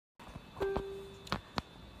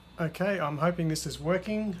Okay, I'm hoping this is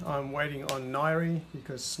working. I'm waiting on Nairi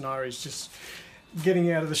because Nairi's just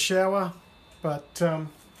getting out of the shower, but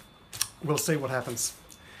we'll see what happens.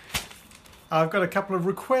 I've got a couple of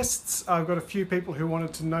requests. I've got a few people who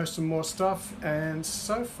wanted to know some more stuff, and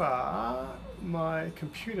so far my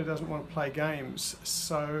computer doesn't want to play games,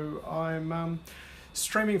 so I'm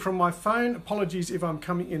streaming from my phone. Apologies if I'm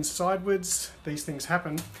coming in sideways, these things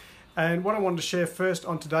happen. And what I wanted to share first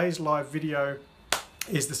on today's live video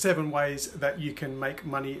is the 7 ways that you can make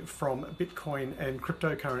money from Bitcoin and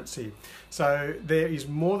cryptocurrency. So there is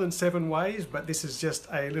more than 7 ways, but this is just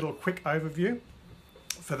a little quick overview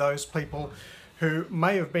for those people who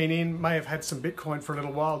may have been in, may have had some Bitcoin for a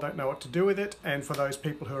little while, don't know what to do with it, and for those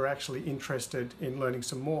people who are actually interested in learning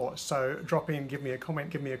some more. So drop in, give me a comment,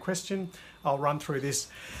 give me a question. I'll run through this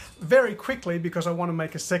very quickly because I want to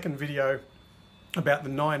make a second video about the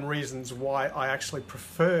 9 reasons why I actually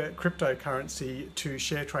prefer cryptocurrency to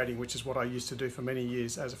share trading, which is what I used to do for many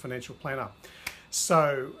years as a financial planner.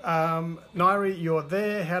 So, Nairi, you're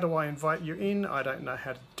there. How do I invite you in? I don't know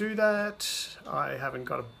how to do that. I haven't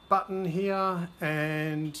got a button here,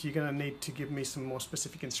 and you're going to need to give me some more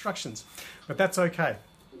specific instructions, but that's okay.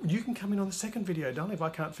 You can come in on the second video, darling, if I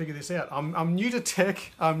can't figure this out. I'm new to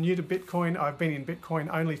tech. I'm new to Bitcoin. I've been in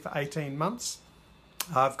Bitcoin only for 18 months.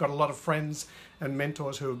 I've got a lot of friends and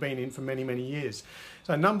mentors who have been in for many, many years.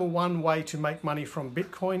 So number 1 way to make money from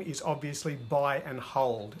Bitcoin is obviously buy and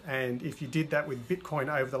hold. And if you did that with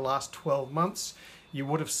Bitcoin over the last 12 months, you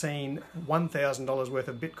would have seen $1,000 worth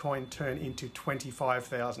of Bitcoin turn into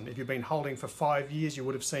 $25,000. If you've been holding for 5 years, you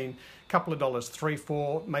would have seen a couple of dollars, $3,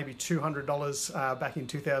 $4, maybe $200 back in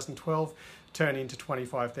 2012, turn into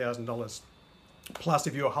 $25,000. Plus,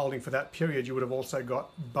 if you were holding for that period, you would have also got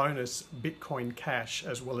bonus Bitcoin Cash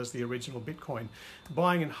as well as the original Bitcoin.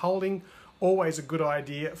 Buying and holding, always a good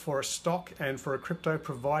idea for a stock and for a crypto,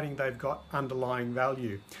 providing they've got underlying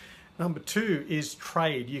value. Number 2 is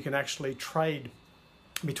trade. You can actually trade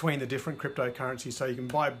between the different cryptocurrencies. So you can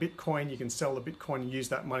buy Bitcoin, you can sell the Bitcoin and use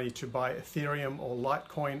that money to buy Ethereum or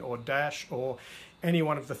Litecoin or Dash or any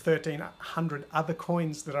one of the 1,300 other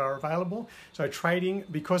coins that are available. So trading,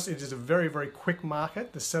 because it is a very, very quick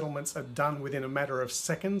market, the settlements are done within a matter of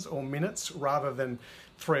seconds or minutes rather than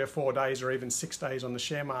 3 or 4 days or even 6 days on the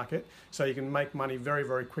share market. So you can make money very,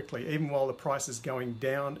 very quickly. Even while the price is going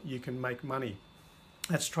down, you can make money.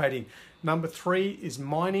 That's trading. Number 3 is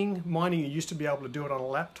mining. Mining, you used to be able to do it on a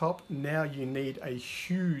laptop. Now you need a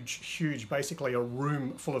huge, basically a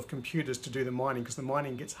room full of computers to do the mining, because the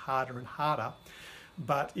mining gets harder and harder.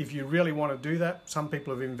 But if you really want to do that, some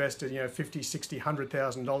people have invested, $50,000, $60,000,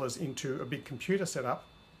 $100,000 into a big computer setup,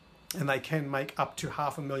 and they can make up to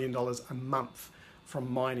 $500,000 a month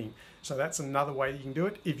from mining. So that's another way you can do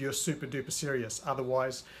it if you're super duper serious.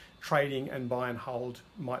 Otherwise, trading and buy and hold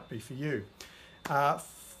might be for you.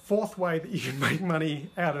 4th way that you can make money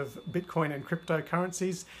out of Bitcoin and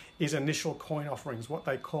cryptocurrencies is initial coin offerings, what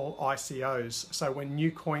they call ICOs. So when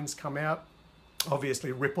new coins come out,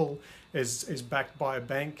 obviously Ripple is backed by a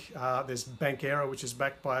bank. There's Bankera, which is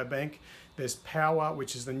backed by a bank. There's Power,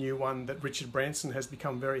 which is the new one that Richard Branson has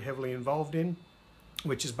become very heavily involved in,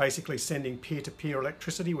 which is basically sending peer-to-peer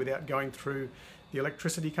electricity without going through the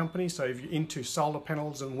electricity company. So if you're into solar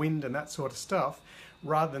panels and wind and that sort of stuff,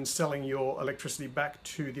 rather than selling your electricity back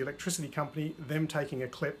to the electricity company, them taking a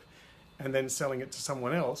clip and then selling it to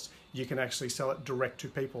someone else, you can actually sell it direct to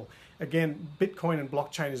people. Again, Bitcoin and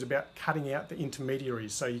blockchain is about cutting out the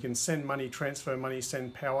intermediaries. So you can send money, transfer money,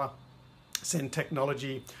 send power, send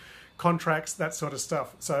technology, contracts, that sort of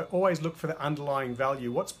stuff. So always look for the underlying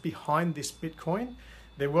value. What's behind this Bitcoin?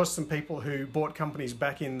 There was some people who bought companies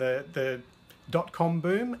back in the .com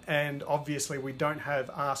boom, and obviously we don't have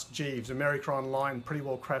Ask Jeeves. America Online pretty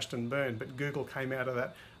well crashed and burned, but Google came out of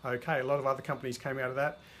that okay. A lot of other companies came out of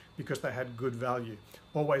that because they had good value.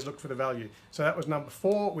 Always look for the value. So that was number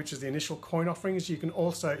 4, which is the initial coin offerings. You can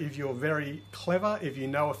also, if you're very clever, if you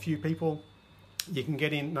know a few people, you can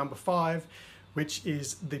get in number 5, which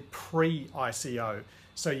is the pre-ICO.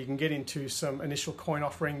 So you can get into some initial coin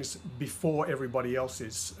offerings before everybody else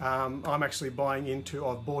is. I'm actually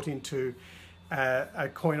I've bought into a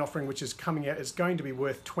coin offering which is coming out. It's going to be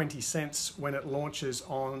worth 20 cents when it launches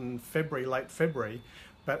on late February.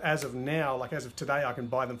 But as of now, like as of today, I can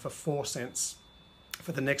buy them for 4 cents.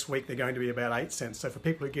 For the next week, they're going to be about 8 cents. So for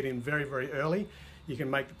people who get in very, very early, you can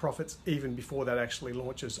make the profits even before that actually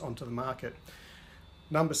launches onto the market.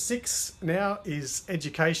 Number 6 now is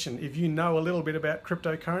education. If you know a little bit about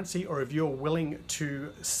cryptocurrency, or if you're willing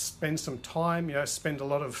to spend some time, spend a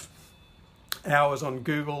lot of hours on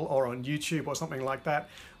Google or on YouTube or something like that,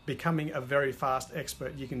 becoming a very fast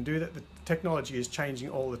expert. You can do that. The technology is changing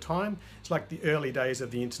all the time. It's like the early days of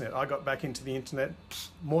the internet. I got back into the internet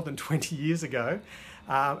more than 20 years ago,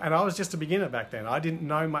 and I was just a beginner back then. I didn't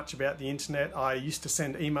know much about the internet. I used to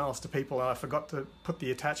send emails to people and I forgot to put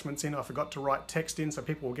the attachments in. I forgot to write text in, so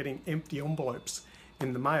people were getting empty envelopes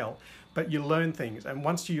in the mail. But you learn things, and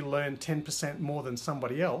once you learn 10% more than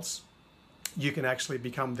somebody else, you can actually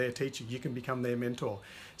become their teacher. You can become their mentor.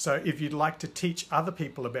 So if you'd like to teach other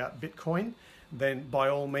people about Bitcoin, then by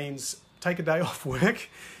all means, take a day off work,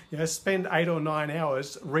 spend 8 or 9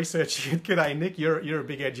 hours researching it. G'day, Nick, you're a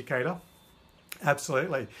big educator.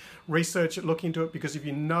 Absolutely. Research it, look into it, because if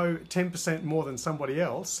you know 10% more than somebody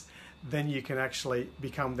else, then you can actually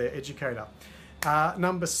become their educator.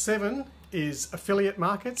 Number 7 is affiliate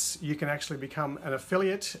markets. You can actually become an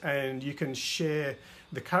affiliate, and you can share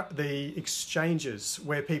the exchanges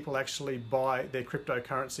where people actually buy their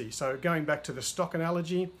cryptocurrency. So going back to the stock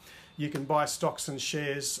analogy, you can buy stocks and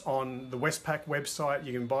shares on the Westpac website,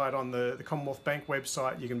 you can buy it on the Commonwealth Bank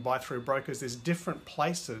website, you can buy through brokers. There's different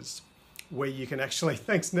places where you can actually,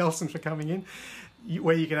 thanks Nelson for coming in,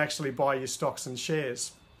 where you can actually buy your stocks and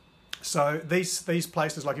shares. So these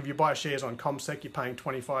places, like if you buy shares on CommSec, you're paying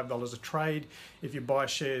 $25 a trade. If you buy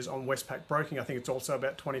shares on Westpac Broking, I think it's also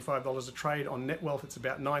about $25 a trade. On NetWealth, it's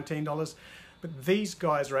about $19. But these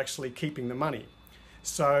guys are actually keeping the money.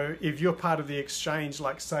 So if you're part of the exchange,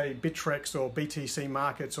 like say Bittrex or BTC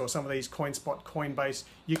Markets or some of these CoinSpot, Coinbase,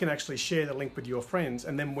 you can actually share the link with your friends.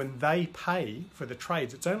 And then when they pay for the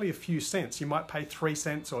trades, it's only a few cents. You might pay 3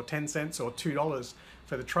 cents or 10 cents or $2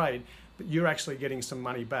 for the trade. But you're actually getting some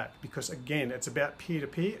money back, because again, it's about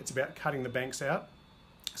peer-to-peer, it's about cutting the banks out.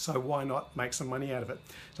 So why not make some money out of it?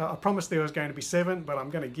 So I promised there was going to be 7, but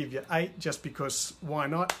I'm going to give you 8 just because why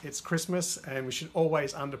not? It's Christmas and we should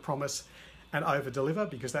always under-promise and over-deliver,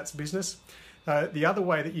 because that's business. The other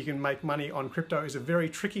way that you can make money on crypto is a very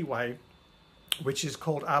tricky way, which is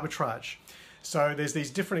called arbitrage. So there's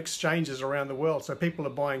these different exchanges around the world. So people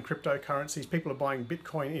are buying cryptocurrencies, people are buying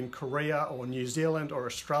Bitcoin in Korea or New Zealand or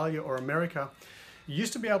Australia or America. You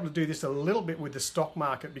used to be able to do this a little bit with the stock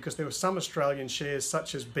market, because there were some Australian shares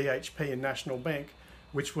such as BHP and National Bank,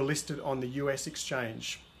 which were listed on the US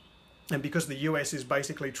exchange. And because the US is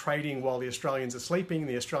basically trading while the Australians are sleeping,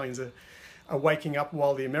 the Australians are waking up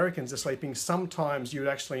while the Americans are sleeping, sometimes you would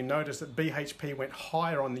actually notice that BHP went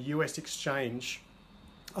higher on the US exchange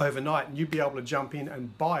overnight, and you'd be able to jump in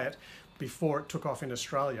and buy it before it took off in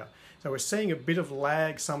Australia. So we're seeing a bit of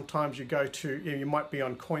lag. Sometimes you go to, you might be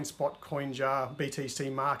on CoinSpot, CoinJar, BTC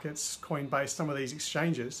Markets, Coinbase, some of these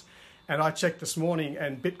exchanges. And I checked this morning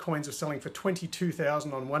and Bitcoins are selling for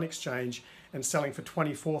 22,000 on one exchange and selling for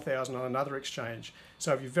 24,000 on another exchange.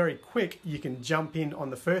 So if you're very quick, you can jump in on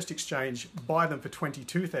the first exchange, buy them for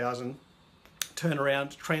 22,000, turn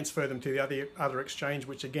around, transfer them to the other exchange,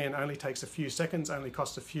 which again only takes a few seconds, only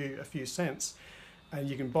costs a few cents, and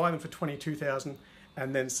you can buy them for 22,000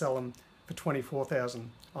 and then sell them for 24,000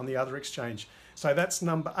 on the other exchange. So that's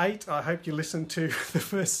number 8. I hope you listened to the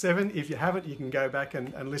first 7. If you haven't, you can go back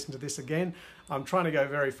and listen to this again. I'm trying to go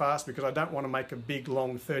very fast because I don't want to make a big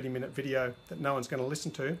long 30-minute video that no one's going to listen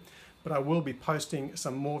to, but I will be posting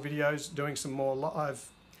some more videos, doing some more live.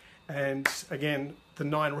 And again, the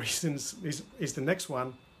 9 reasons is the next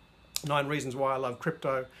one. 9 reasons why I love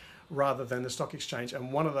crypto rather than the stock exchange.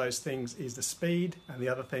 And one of those things is the speed, and the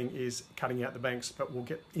other thing is cutting out the banks. But we'll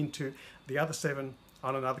get into the other 7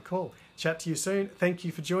 on another call. Chat to you soon. Thank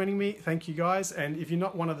you for joining me. Thank you guys. And if you're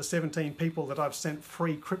not one of the 17 people that I've sent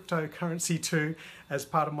free cryptocurrency to as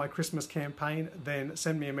part of my Christmas campaign, then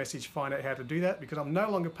send me a message, find out how to do that, because I'm no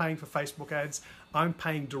longer paying for Facebook ads. I'm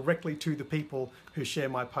paying directly to the people who share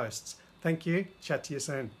my posts. Thank you. Chat to you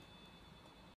soon.